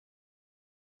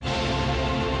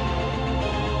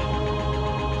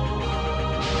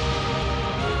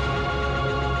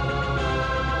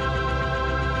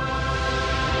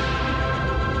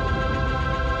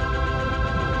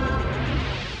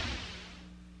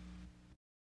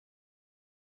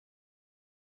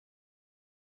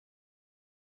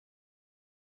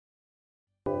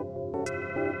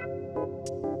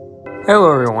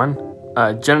Hello everyone,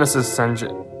 Genesis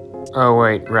Engine. Oh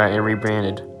wait, right, it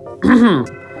rebranded.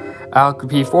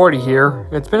 P40 here.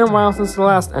 It's been a while since the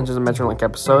last Engines of Metrolink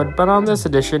episode, but on this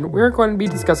edition, we're going to be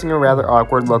discussing a rather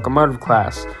awkward locomotive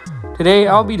class. Today,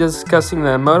 I'll be discussing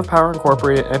the Motive Power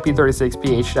Incorporated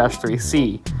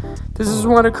MP36PH-3C. This is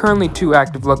one of currently two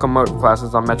active locomotive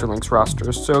classes on Metrolink's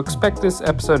roster, so expect this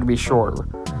episode to be shorter.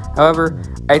 However,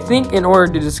 I think in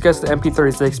order to discuss the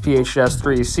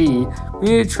MP36PH-3C, we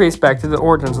need to trace back to the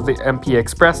origins of the MP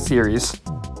Express series.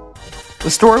 The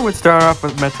story would start off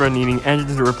with Metro needing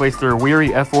engines to replace their weary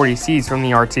F40Cs from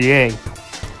the RTA.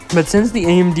 But since the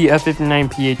AMD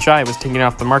F59PHI was taken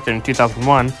off the market in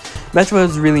 2001, Metro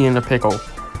was really in a pickle.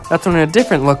 That's when a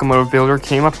different locomotive builder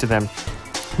came up to them.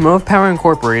 Motive Power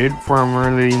Incorporated,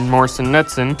 formerly Morrison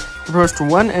Knudsen, proposed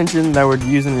one engine that would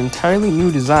use an entirely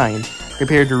new design,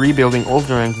 compared to rebuilding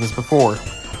older engines before.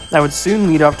 That would soon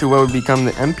lead up to what would become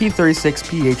the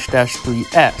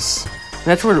MP36PH-3S.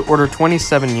 Metro would order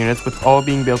 27 units, with all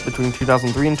being built between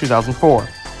 2003 and 2004.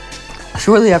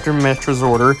 Shortly after Metro's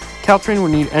order, Caltrain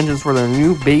would need engines for their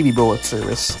new Baby Bullet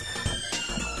service.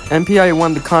 MPI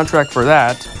won the contract for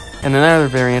that, and another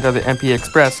variant of the MP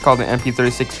Express called the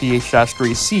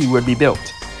MP36PH-3C would be built.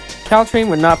 Caltrain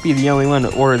would not be the only one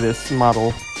to order this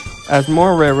model, as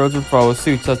more railroads would follow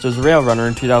suit, such as Rail Runner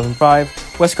in 2005,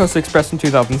 West Coast Express in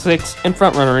 2006, and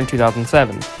Front Runner in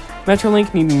 2007.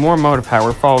 Metrolink, needing more motive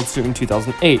power, followed suit in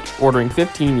 2008, ordering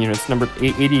 15 units numbered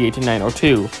 888 to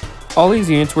 902. All these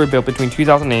units were built between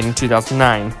 2008 and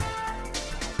 2009.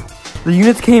 The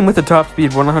units came with a top speed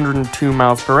of 102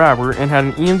 miles per hour and had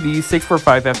an EMV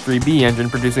 645F3B engine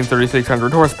producing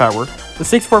 3,600 horsepower. The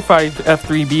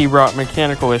 645F3B brought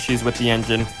mechanical issues with the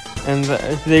engine, and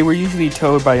they were usually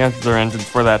towed by other engines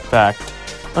for that fact.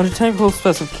 Under technical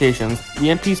specifications, the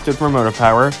MP stood for motive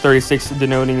power, 36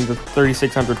 denoting the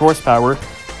 3,600 horsepower,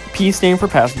 P standing for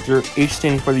passenger, H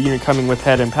standing for the unit coming with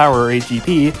head and power, or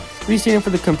HEP, 3 standing for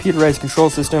the computerized control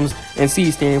systems, and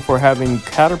C standing for having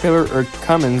Caterpillar or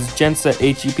Cummins genset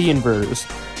HEP inverters,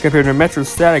 compared to Metro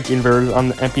static inverters on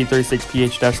the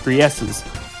MP36PH-3Ss.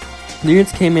 The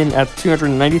units came in at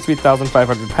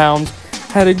 293,500 pounds,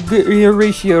 had a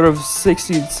ratio of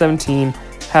 60-17,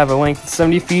 have a length of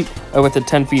 70 feet, a width of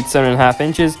 10 feet 7.5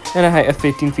 inches, and a height of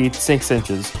 15 feet 6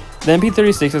 inches. The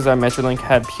MP36s on Metrolink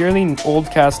had purely old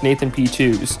cast Nathan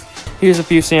P2s. Here's a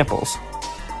few samples.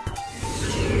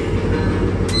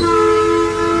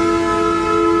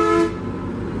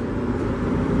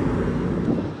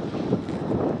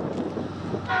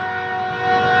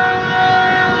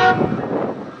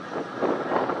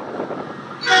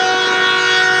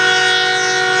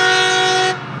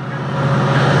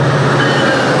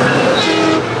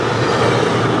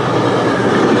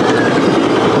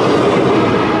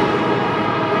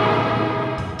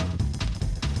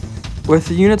 With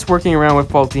the units working around with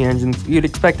faulty engines, you'd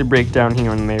expect a breakdown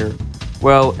here and there.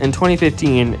 Well, in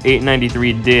 2015,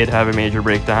 893 did have a major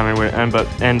breakdown and would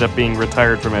end up being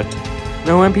retired from it.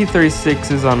 No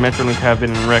MP36s on Metrolink have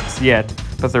been in wrecks yet,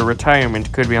 but their retirement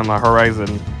could be on the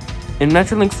horizon. In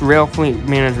Metrolink's rail fleet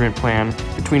management plan,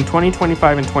 between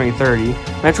 2025 and 2030,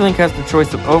 Metrolink has the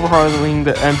choice of overhauling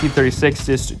the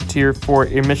MP36s to Tier 4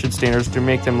 emission standards to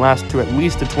make them last to at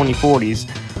least the 2040s,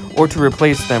 or to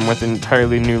replace them with an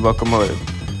entirely new locomotive.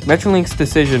 Metrolink's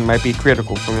decision might be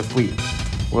critical for the fleet.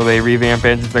 Will they revamp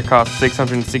engines that cost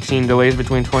 616 delays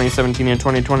between 2017 and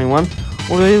 2021? Or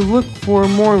will they look for a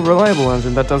more reliable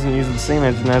engine that doesn't use the same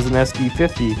engine as an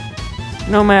SD50?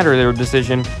 No matter their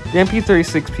decision, the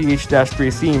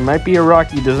MP36PH-3C might be a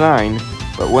rocky design,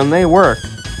 but when they work,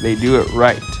 they do it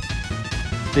right.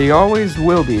 They always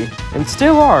will be, and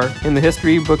still are, in the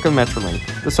history book of Metrolink,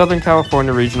 the Southern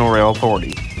California Regional Rail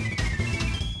Authority.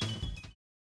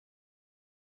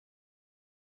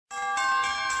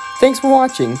 Thanks for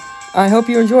watching. I hope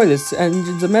you enjoyed this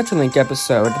Engines of Metrolink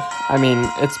episode. I mean,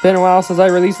 it's been a while since I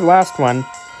released the last one.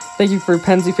 Thank you for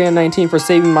PensyFan19 for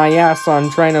saving my ass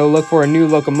on trying to look for a new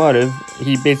locomotive.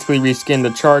 He basically reskinned the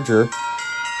Charger.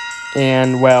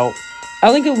 And, well,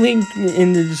 I'll link a link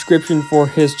in the description for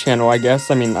his channel, I guess.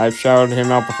 I mean, I've shouted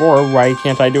him out before. Why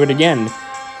can't I do it again?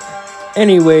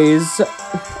 Anyways,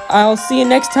 I'll see you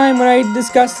next time when I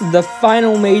discuss the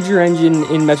final major engine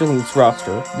in Metrolink's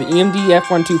roster, the EMD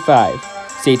F125.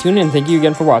 Stay tuned and thank you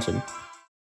again for watching.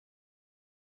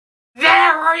 There,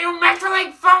 are you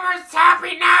Metrolink foamers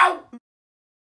happy now?